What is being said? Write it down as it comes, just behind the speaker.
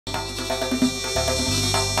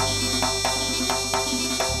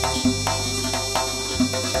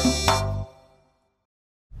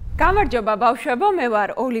გამარჯობა ბავშვებო, მე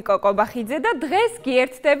ვარ ოლიკო კობახიძე და დღეს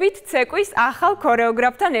გიერთდებით ცეკვის ახალ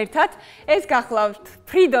ქორეოგრაფთან ერთად. ეს გახლავთ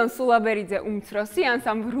ფრიდონ სულაბერიძე უმცროსი,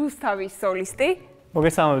 ანსამბლ რუსთავის სოლისტი.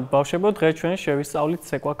 მოგესალმებით ბავშვებო, დღეს ჩვენ შევისწავლით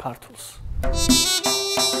ცეკვა ქართულს.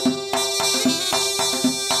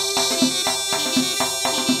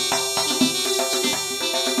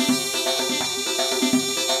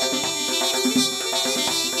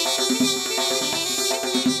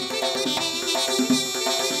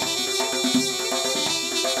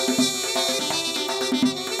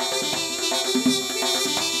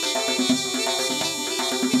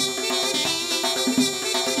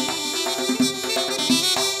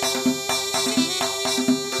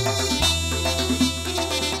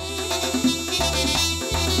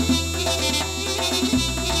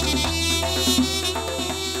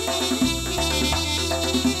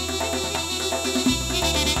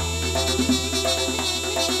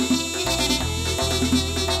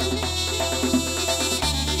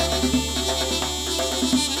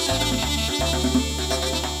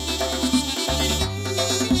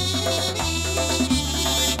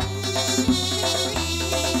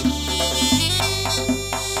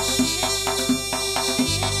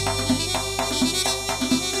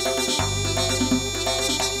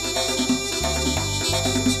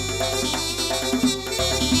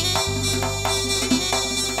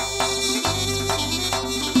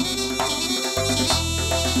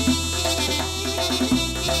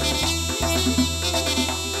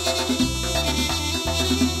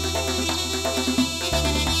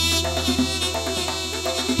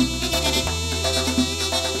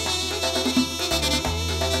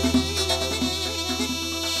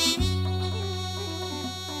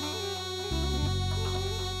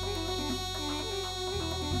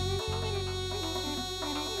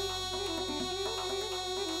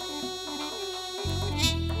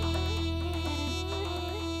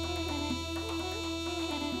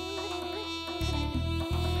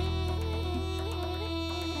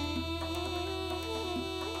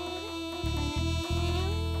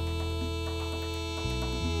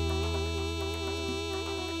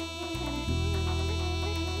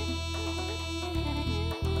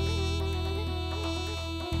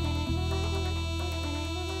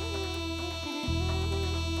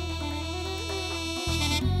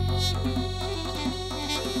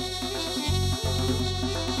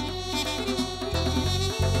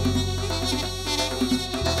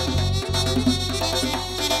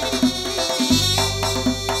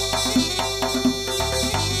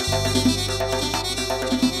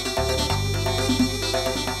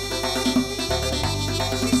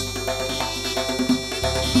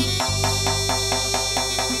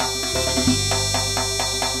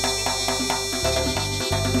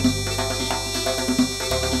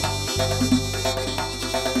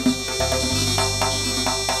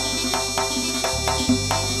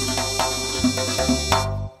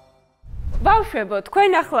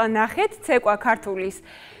 თქვენ ახლა ნახეთ ცეკვა ქართულის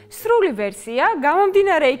სრული ვერსია.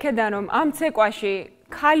 გამომდინარე იქედან, რომ ამ ცეკვაში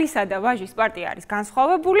ქალისა და ვაჟის პარტია არის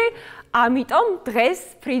განსხვავებული, ამიტომ დღეს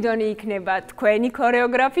ფრიდონი იქნება თქვენი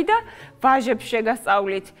ქორეოგრაფი და ვაჟებს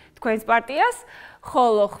შეგასწავლით თქვენს პარტიას,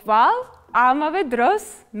 ხოლო ხვალ ამავე დროს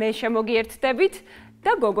მე შემოგიერთდებით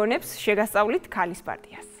და გოგონებს შეგასწავლით ქალის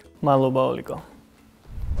პარტიას. მადლობა ოლიკო.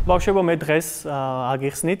 ბავშვებო, მე დღეს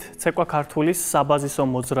აგიხსნით ცეკვა ქართულის საბაზისო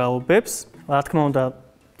მოძრაობებს. რა თქმა უნდა,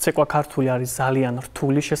 ცეკვა ქართული არის ძალიან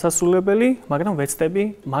რთული შესასრულებელი, მაგრამ ვეცდები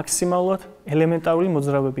მაქსიმალურად ელემენტარული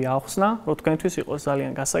მოძრაობები ახსნა, რომ თქვენთვის იყოს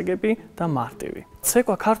ძალიან გასაგები და მარტივი.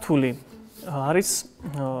 ცეკვა ქართული არის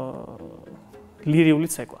ლირიული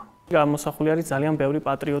ცეკვა. გამოსახული არის ძალიან ბევრი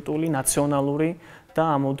პატრიოტული, ნაციონალური და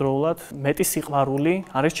ამავდროულად მეტი სიყვარული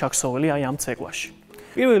არის ჩაქსოვილი აი ამ ცეკვაში.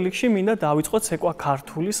 პირველ რიგში მინდა დავიწყოთ ცეკვა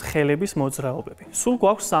ქართულის ხელების მოძრაობები. სულ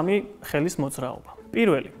გვაქვს 3 ხელის მოძრაობა.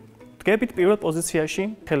 პირველი. დგებით პირველ პოზიციაში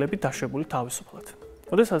ხელები დაშვებული თავისუფლად.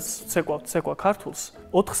 როდესაც ცეკვავთ ცეკვა ქართულს,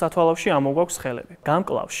 4 სათვალავში ამოგვაქვს ხელები.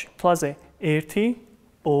 გამკლავში. თვალზე 1,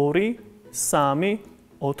 2, 3,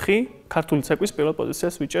 4 ქართული ცეკვის პირველ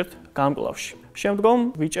პოზიციას ვიჭერთ გამკლავში. შემდგომ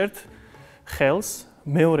ვიჭერთ ხელს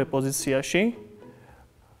მეორე პოზიციაში.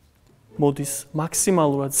 მოდის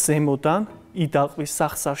მაქსიმალურად ზემოდან იდაყვის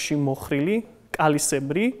სახსარში მოხრილი,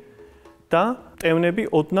 კალისებრი და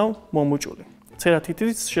ტევნები ოდნავ მომუჭული. წერა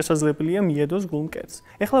თითიც შესაძლებელია მიედოს გულმკერდს.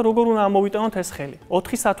 ეხლა როგორ უნდა ამოვიტანოთ ეს ხელი?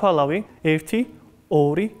 4 სათვალავი, 1,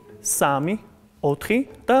 2, 3, 4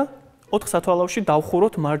 და 4 სათვალავში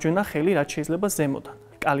დავხუროთ მარჯვენა ხელი, რაც შეიძლება ზემოდან,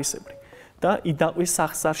 კალისებრი. და იდაყვის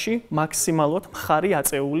სახსარში მაქსიმალურად მხარი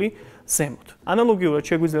აწეული ზემოთ. ანალოგიურად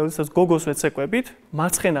შეგვიძლია, როდესაც გოგოს ვეცეკვებით,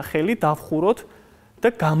 მარცხენა ხელი დავხუროთ და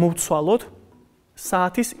გამოვცვალოთ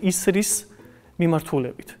საათის ისრის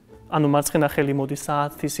მიმართულებით. ანუ მარცხენა ხელი მოდის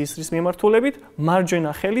საათის ისრის მიმართულებით,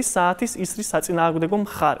 მარჯვენა ხელი საათის ისრის საწინააღმდეგო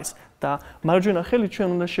მხარეს და მარჯვენა ხელი ჩვენ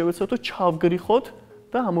უნდა შევეცადოთ ჩავგრიხოთ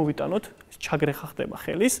და ამოვიტანოთ, ჩაგრეხა ხდება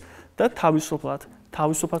ხელის და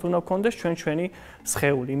თავისუფლად უნდა გქონდეს ჩვენი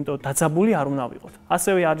სხეული, იმიტომ დაძაბული არ უნდა ვიყოთ.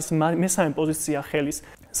 ასევე არის მესამე პოზიცია ხელის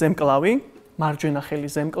ზემკლავი, მარჯვენა ხელი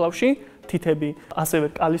ზემკლავში, თითები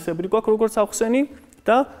ასევე კალისებრი გვაქვს როგორც ახსენი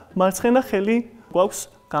და მარცხენა ხელი გვაქვს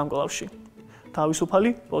გამკლავში. თავისუფალი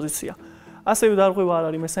პოზიცია. ასევე დარღვევა არ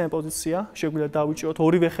არის მესამე პოზიცია, შეგვიძლია დავიჭიროთ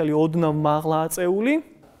ორივე ხელი ოდნავ მაღლა აწეული.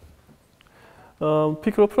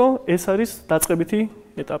 ვფიქრობ, რომ ეს არის დაწყებითი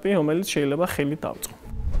ეტაპი, რომელიც შეიძლება ხელით დავიწყო.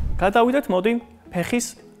 გადავიდეთ, მოდი ფეხის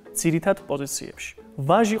ძირითად პოზიციებში.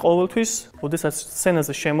 ვაჟი ყოველთვის, როდესაც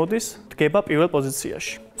სცენაზე შემოდის, დგება პირველ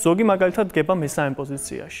პოზიციაში. ზოგი მაგალითად დგება მესამე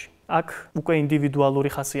პოზიციაში. აქ უკვე ინდივიდუალური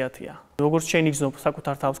ხასიათია. როგორც შენ იგრძნობ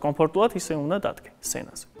საკუთარ თავს კომფორტულად, ისე უნდა დადგე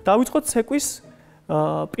სცენაზე. დავიწყოთ ცეკვის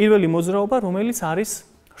პირველი მოძრაობა, რომელიც არის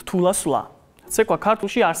რთულასვლა. ცეკვა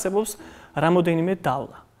ქართულში არსებობს რამოდენიმე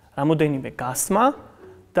დავლა, რამოდენიმე გასმა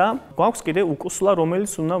და გვაქვს კიდე უკუსვლა,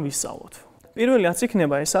 რომელიც უნდა ვისწავლოთ. პირველი რაც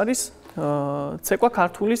იქნება, ეს არის ცეკვა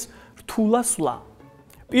ქართულის რთულასვლა.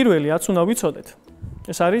 პირველი რაც უნდა ვიცოდეთ,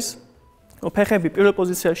 ეს არის ფეხები პირველ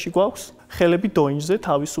პოზიციაში გვაქვს, ხელები დოინჯზე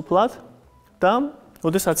თავისუფლად და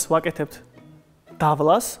როდესაც ვაკეთებთ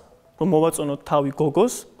დავლას, რომ მოვაწონოთ თავი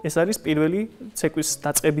გოგოს, ეს არის პირველი ცეკვის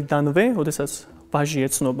დაწყებიდანვე, როდესაც ვაჟი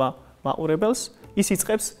ეცნობა მაყურებელს, ის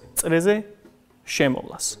იწყებს წრეზე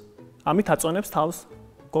შემოვლას. ამით აწონებს თავს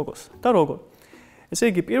გოგოს. და როგორ? ესე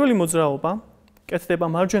იგი, პირველი მოძრაობა კეთდება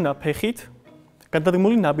მარჯვენა ფეხით,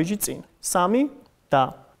 გადადგმული ნაბიჯი წინ. 3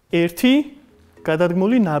 და 1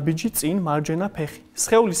 გადადგმული ნაბიჯი წინ მარჯვენა ფეხი.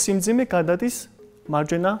 სხეულის სიმძიმე გადადის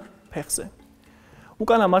მარჯვენა ფეხზე.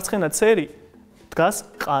 უკანა მარცხენა წერი დგას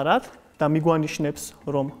ყარად და მიგვანიშნებს,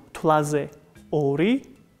 რომ თვალზე 2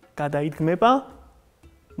 გადაიდგმება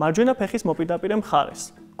მარჯვენა ფეხის მოპირდაპირე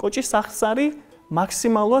მხარეს. კოჭის სახსარი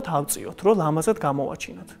მაქსიმალურად ავწიოთ, რომ ლამაზად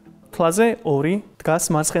გამოვაჩინოთ. თვალზე 2 დგას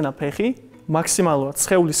მარცხენა ფეხი, მაქსიმალურად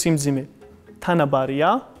სხეულის სიმძიმე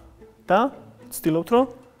თანაბარია და ვცდილობთ, რომ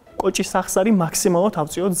კოჭის სახსარი მაქსიმალურად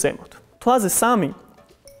ავწიოთ ზემოთ. თვალზე 3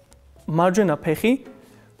 მარჯვენა ფეხი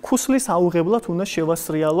ქუსლის აუღებლად უნდა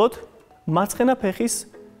შევასრიალოთ მარცხენა ფეხის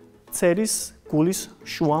ცერის გულის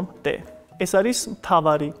შუამდე. ეს არის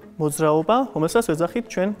მთავარი მოძრაობა, რომელსაც ვეძახით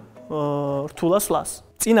ჩვენ რთულასვლას.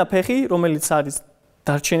 წინა ფეხი, რომელიც არის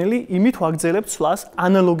დარჩენილი, იმით ვაგრძელებთ სვლას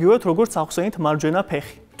ანალოგიურად, როგორც ახსენით მარჯვენა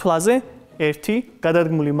ფეხი. თვალზე 1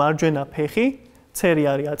 გადადგმული მარჯვენა ფეხი, ცერი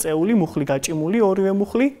არის აწეული, მუხლი გაჭიმული, ორივე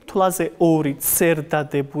მუხლი, თვალზე 2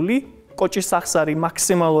 ცერდადებული, კოჭის სახსარი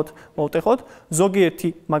მაქსიმალურად მოვტეხოთ, ზოგიერთი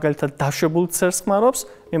მაგალითად დაშვებულ ცერს ხმარობს,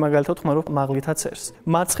 მე მაგალითად ხმარობ მაღლითა ცერს.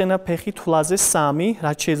 მარცხენა ფეხი თვალზე 3,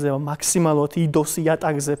 რაც შეიძლება მაქსიმალურად იდოს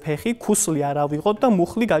იატაკზე ფეხი, ქუსლი არ ავიღოთ და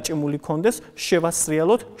მუხლი გაჭიმული კონდეს,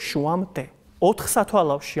 შევასრიალოთ შუამდე. 4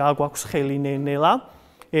 სათვალავში აგვაქვს ხელი ნელ-ნელა,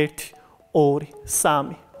 1, 2,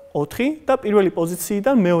 3, 4 და პირველი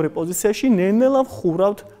პოზიციიდან მეორე პოზიციაში ნელ-ნელა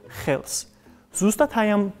ვხურავთ ხელს. ზუსტად აი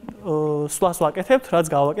ამ სვლას ვაკეთებთ, რაც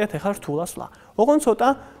გავაკეთეთ ახლა რთულასვლა. ოღონდ ცოტა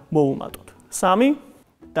მოვუმატოთ. 3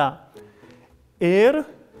 და 1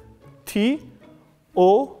 2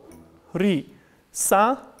 3 4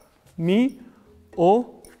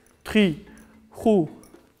 5 6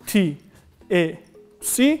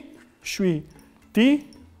 7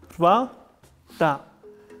 8 და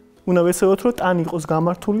უნდა ვეცადოთ, რომ ტანი იყოს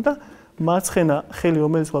გამართული და მარცხენა ხელი,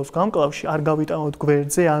 რომელიც გვაქვს გამკლავში, არ გავიტანოთ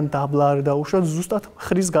გვერდზე ან დაბლა არ დაუშვათ, ზუსტად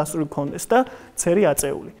ხრის გასწვრივ გქონდეს და ცერი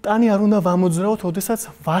აწეული. ტანი არ უნდა ვამოძრავოთ, როდესაც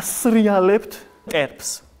ვასრიალებთ ტერფს.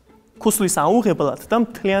 ქუსლის აუღებლად და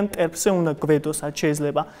მთლიან ტერფზე უნდა გვედოს, რაც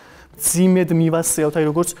შეიძლება ძიმედ მივასრიალოთ, აი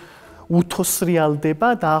როგორც უთოსრიალდება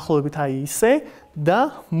დაახლოებით აი ისე და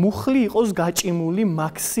მუხლი იყოს გაჭიმული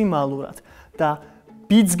მაქსიმალურად და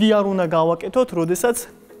ბიძგი არ უნდა გავაკეთოთ, როდესაც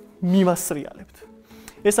მივასრიალებთ.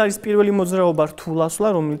 ეს არის პირველი მოძრაობა რთულასვლა,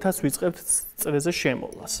 რომელთაც ვიწყებთ წრეზე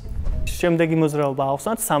შემოვლას. შემდეგი მოძრაობა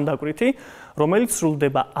ახსნათ სამდაკვირითი, რომელიც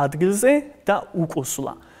სრულდება ადგილზე და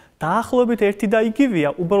უკუსვლა. დაახლოებით ერთი და იგივეა,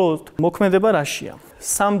 უბრალოდ მოქმედება რაშია.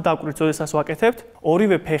 სამდაკვირით, როდესაც ვაკეთებთ,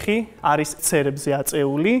 ორივე ფეხი არის ცერებზე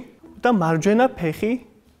აწეული და მარჯვენა ფეხი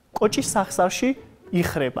კოჭის სახსარში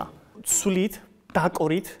იხრება. ცვლით,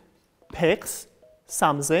 დაკორით ფეხს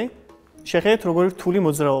სამზე. შეხედეთ, როგორი რთული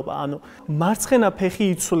მოძრაობა, ანუ მარცხენა ფეხი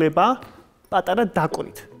იცვლება პატარა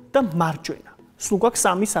დაკვრით და მარჯვენა. სულ გვაქვს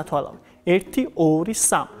 3 სათვალავი. 1 2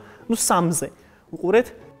 3. ნუ 3-ზე. უყურეთ,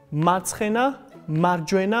 მარცხენა,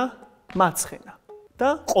 მარჯვენა, მარცხენა. და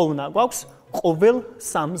ყოვნა გვაქვს ყოველ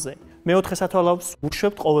 3-ზე. მეოთხე სათვალავს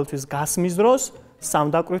ვუშვებთ ყოველთვის გასმის დროს,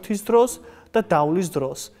 სამდაკვრითვის დროს და დავლის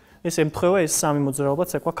დროს. ეს ემთხვევა ეს სამი მოძრაობა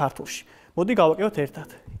ცეკვა ქართულში. მოდი გავაკეთოთ ერთად.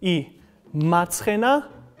 ი მარცხენა,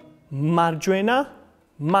 მარჯვენა,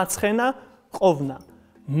 მარცხენა, ყოვნა.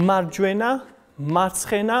 მარჯვენა,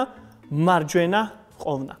 მარცხენა, მარჯვენა,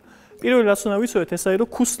 ყოვნა. პირველი რაც უნდა ვიცოდეთ, ეს არის რომ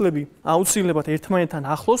ქუსლები აუცილებლად ერთმანეთთან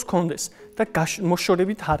ახლოს კონდეს და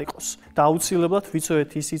მოშორებით არ იყოს. და აუცილებლად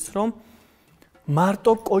ვიცოდეთ ისიც, რომ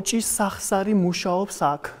მარტო კოჭის სახსარი მუშაობს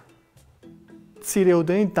აქ.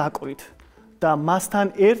 მცირეოდენი დაკვირით და მასთან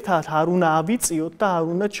ერთად არ უნდა ავიწიოთ და არ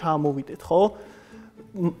უნდა ჩამოვიდეთ, ხო?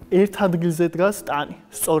 ერთ ადგილზე დგას ტანი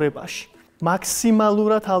სწორებაში.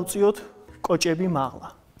 მაქსიმალურად ავწიოთ კოჭები მაღლა.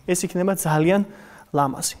 ეს იქნება ძალიან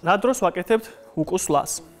ლამაზი. რა დროს ვაკეთებთ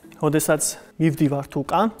უკუსვლას? როდესაც მივდივართ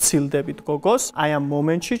უკან, ცილდებით გოგოს, აი ამ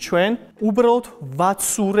მომენტში ჩვენ უბრალოდ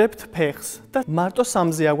ვაცურებთ ფეხს და მარტო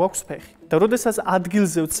სამზე აგვაქვს ფეხი. და როდესაც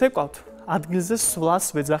ადგილზე ვცეკვავთ, ადგილზე სვლას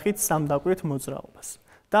ვეძახით სამდაკვირით მოძრაობას.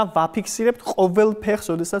 და ვაფიქსირებთ ყოველ ფეხს,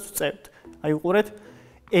 როდესაც ვწევთ. აი უყურეთ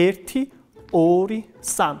 1 2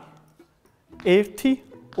 3. 1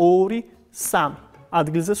 2 3.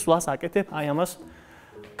 ადგილზე სვლას აკეთებ აი ამას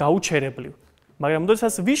გაუჩერებლივ. მაგრამ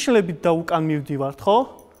როდესაც ვიშლებით და უკან მივდივართ, ხო?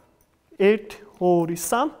 1 2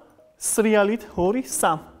 3 სრიალით 2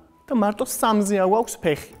 3 და მარტო 3-ზე აგვაქვს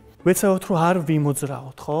ფეხი. ვეცადოთ რომ არ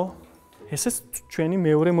ვიმოძრაოთ, ხო? ესეც ჩვენი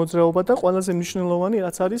მეორე მოძრაობა და ყველაზე მნიშვნელოვანი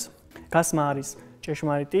რაც არის, გასმა არის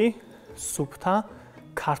ჭეშმარიტი, სუფთა,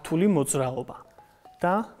 ქართული მოძრაობა.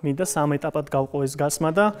 და მინდა სამ ეტაპად გავყო ეს გასმა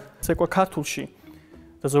და ცეკვა ქართულში.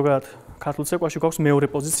 და ზოგადად ქართულ ცეკვაში გვაქვს მეორე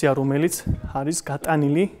პოზიცია, რომელიც არის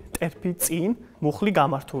გატანილი ტერფი წინ, მუხლი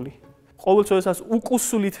გამართული. ყოველ წელსაც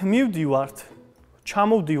უკუსულით მივდივართ,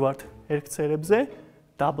 ჩამოვდივართ ერქცერებზე,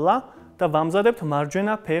 დაბლა და ვამზადებთ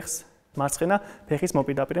მარჯვენა ფეხს, მარცხენა ფეხის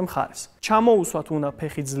მოპირდაპირე მხარეს. ჩამოუსვათ უნდა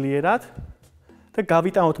ფეხი ძლიერად და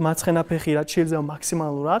გავიტანოთ მარცხენა ფეხი რაც შეიძლება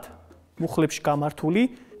მაქსიმალურად, მუხლებში გამართული.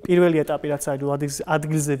 პირველი ეტაპი რაც არის, რომ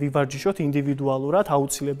ადგილზე ვივარჯიშოთ ინდივიდუალურად,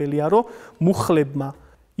 აუცილებელია რომ მუხლებმა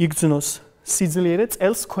იგრძნოს სიძლიერე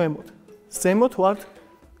წელს ქვემოთ. ზემოთ ვართ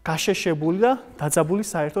გაშეშებული და დაძაბული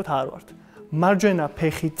საერთოდ არ ვართ. მარჯვენა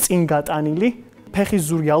ფეხი წინ გატანილი, ფეხის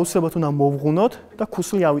ზურგი აუცილებლად უნდა მოვღუნოთ და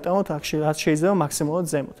ქუსლი ავიტანოთ რაც შეიძლება მაქსიმალურად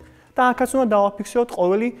ზემოთ. და აქაც უნდა დავაფიქსიროთ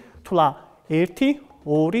ყოველი თვლა 1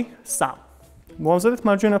 2 3. მოვამზადეთ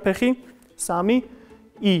მარჯვენა ფეხი 3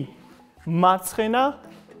 ი მარცხენა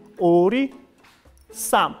 2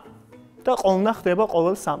 3 და ყოვნა ხდება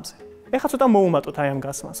ყოველ 3-ზე. ეხლა ცოტა მოუმატოთ აი ამ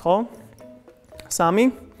გასმას, ხო?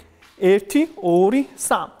 3 1 2 3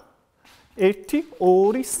 1 2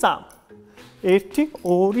 3 1 2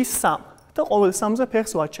 3 და ყოველ 3-ზე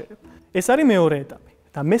ფეხს ვაჩერებ. ეს არის მეორე ეტაპი.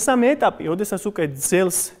 და მესამე ეტაპი, როდესაც უკვე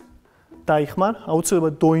ძელს დაიხმარ,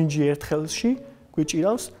 აუცილებლად დოინჯი ერთ ხელში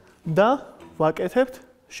გვიჭირავს და ვაკეთებთ,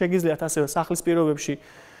 შეგიძლიათ ასევე სახლის პირობებში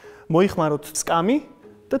მოიხმაროთ სკამი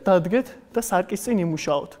და დადგეთ და სარკის წინ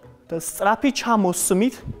იმუშაოთ. და სწრაფი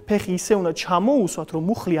ჩამოსმით, ფეხი ისე უნდა ჩამოუსვათ, რომ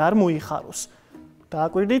მუხლი არ მოიხაროს.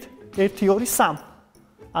 დააკვირდით 1 2 3.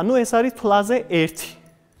 ანუ ეს არის თვლაზე 1,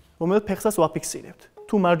 რომელიც ფეხსაც ვაფიქსირებთ.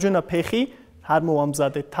 თუ მარჯვენა ფეხი არ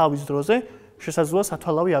მოვამზადეთ თავის დროზე, შესაძლოა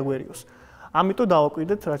სათვალავი აგვერიოს. ამიტომ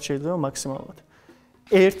დავაკვირდეთ რაც შეიძლება მაქსიმალურად.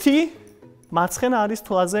 1 მარცხენა არის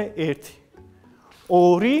თვლაზე 1.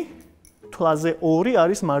 2 თვლაზე 2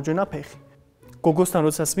 არის მარჯვენა ფეხი. გოგოსთან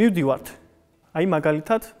როდესაც მივდივართ, აი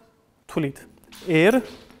მაგალითად თვლით 1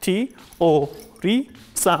 2 3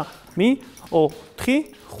 4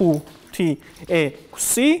 5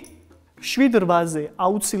 6 7-8-ზე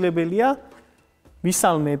აუცილებელია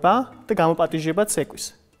მისალმება და გამოპატიჟება ცეკვის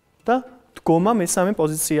და დგომა მესამე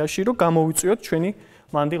პოზიციაში, რომ გამოვიწვიოთ ჩვენი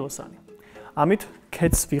მანდილოსანი. ამით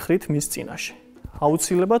ქედს ვიხრით მის წინაშე.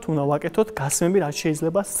 აუცილებლად უნდა ვაკეთოთ გასმები რაც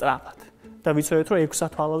შეიძლება სწრაფად და ვიცოდეთ რომ 6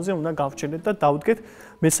 სათვალავზე უნდა გავჩერდეთ და დავდგეთ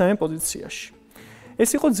მესამე პოზიციაში. ეს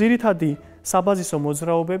იყო ძირითადი საბაზისო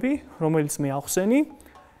მოძრაობები, რომელიც მე ახსენი.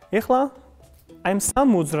 ეხლა აი ამ სამ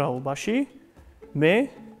მოძრაობაში მე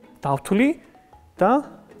დავთვლი და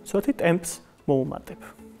ცოტი ტემპს მოუმატებ.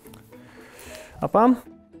 აბა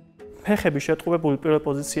ფეხები შეტყობებული პირველ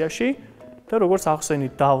პოზიციაში და როგორც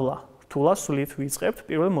ახსენით დავლა რთულას სულით ვიწყებთ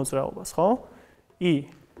პირველ მოძრაობას, ხო? ი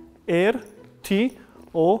 1 2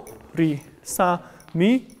 3 4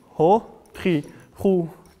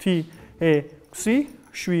 5 6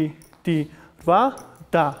 6 7 8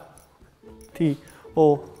 და 1 2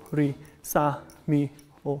 3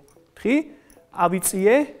 4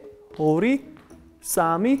 ავიწიე 2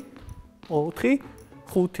 3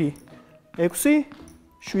 4 5 6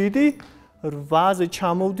 7 8-ზე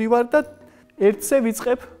ჩამოვდივარ და 1-ზე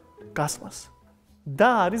ვიწყებ გასმას. და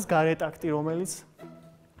არის გარე ტაქტი, რომელიც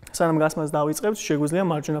სანამ გასმას დავიწყებთ, შეგვიძლია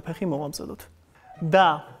მარჯვენა ფეხი მოვამზადოთ. და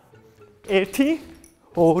 1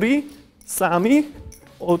 2, 3,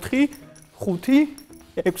 4, 5,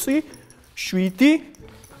 6, 7,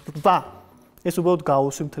 8. ეს უბრალოდ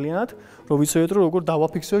გავუსვი მთლიანად, რომ ვიცოდეთ, რომ როგორ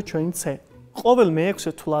დავაფიქსიროთ ჩვენი C. ყოველ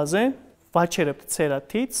მე-6 თვლაზე ვაჩერებთ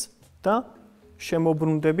C-ით და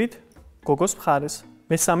შემოbrუნდებით გოგოს მხარეს,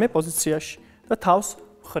 მესამე პოზიციაში და თავს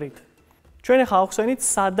ვხრით. ჩვენ ახლა ახსენით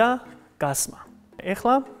სადა გასმა.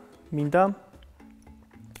 ეხლა მინდა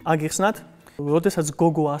აგიხსნათ, როდესაც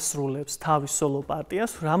გოგო ასრულებს თავის სოლო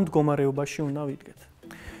პარტიას, რა მდგომარეობაში უნდა ვიდგეთ.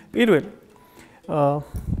 პირველი,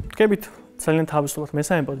 დგებით ძალიან თავისუფლად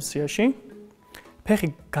მესამე პოზიციაში. ფეხი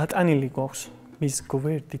გატანილი გვაქვს მის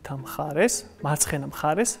გვერდით ამ მხარეს, მარცხენა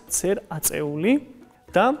მხარეს, წერ აწეული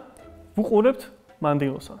და ვუყურებთ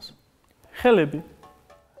მანდილოსას. ხელები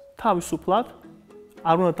თავისუფლად,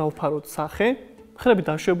 არ უნდა დავფაროთ სახე, ხელები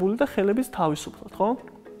დაშვებული და ხელების თავისუფლად, ხო?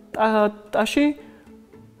 ტაში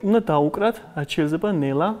უნდა დაუკრათ, რაც შეიძლება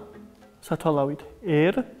ნელა სათვალავით.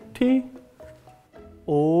 1, 2,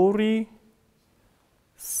 3,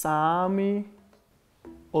 4.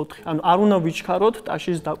 ანუ არ უნდა ვიჩქაროთ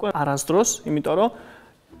ტაშის დაკვრა არასდროს, იმიტომ რომ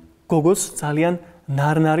გოგოს ძალიან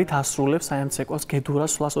ნარნარით ასრულებს აი ამ ცეკვას,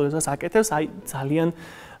 გედურას სვლას, როდესაც აკეთებს, აი ძალიან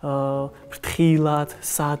ფრთხილად,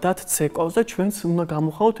 სადად ცეკვავს და ჩვენც უნდა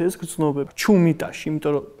გამოვხავოთ ეს გრძნობები. ჩუმი ტაში,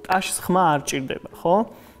 იმიტომ რომ ტაშის ხმა არ ჭირდება, ხო?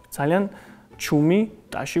 ძალიან ჩუმი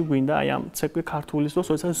ტაში გვინდა აი ამ ცეკვი ქართულის დროს,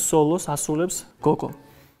 როდესაც სოლოს ასრულებს გოგო.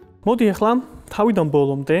 მოდი ახლა თავიდან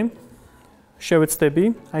ბოლომდე შევეცდები,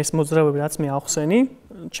 აი ეს მოძრაობები რაც მე ახსენი,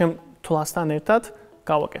 ჩემ თვლასთან ერთად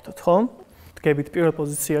გავაკეთოთ, ხო? დგებით პირველ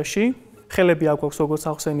პოზიციაში, ხელები აქვს როგორც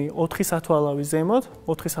ახსენი 4 სათვალავი ზემოთ,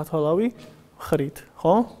 4 სათვალავი ხრით,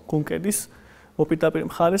 ხო? გულკედის მოპირდაპირ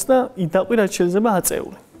მხარეს და იდაყვი რაც შეიძლება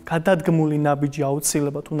აწეული. გადადგმული ნაბიჯი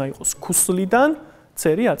აუცილებლად უნდა იყოს ქუსლიდან,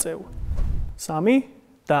 წერი აწეული. 3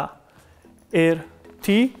 და 1,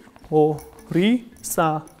 2, 3,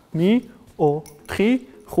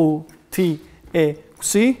 4, 5,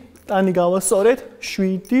 6, ტანი გავასწორეთ,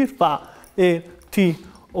 7, 8, 1,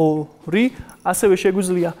 2, ასევე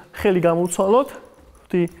შეგვიძლია ხელი გამოვცვალოთ,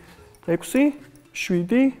 6, 7,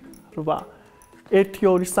 8, 1,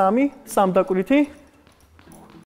 2, 3, 3 დაკვირითი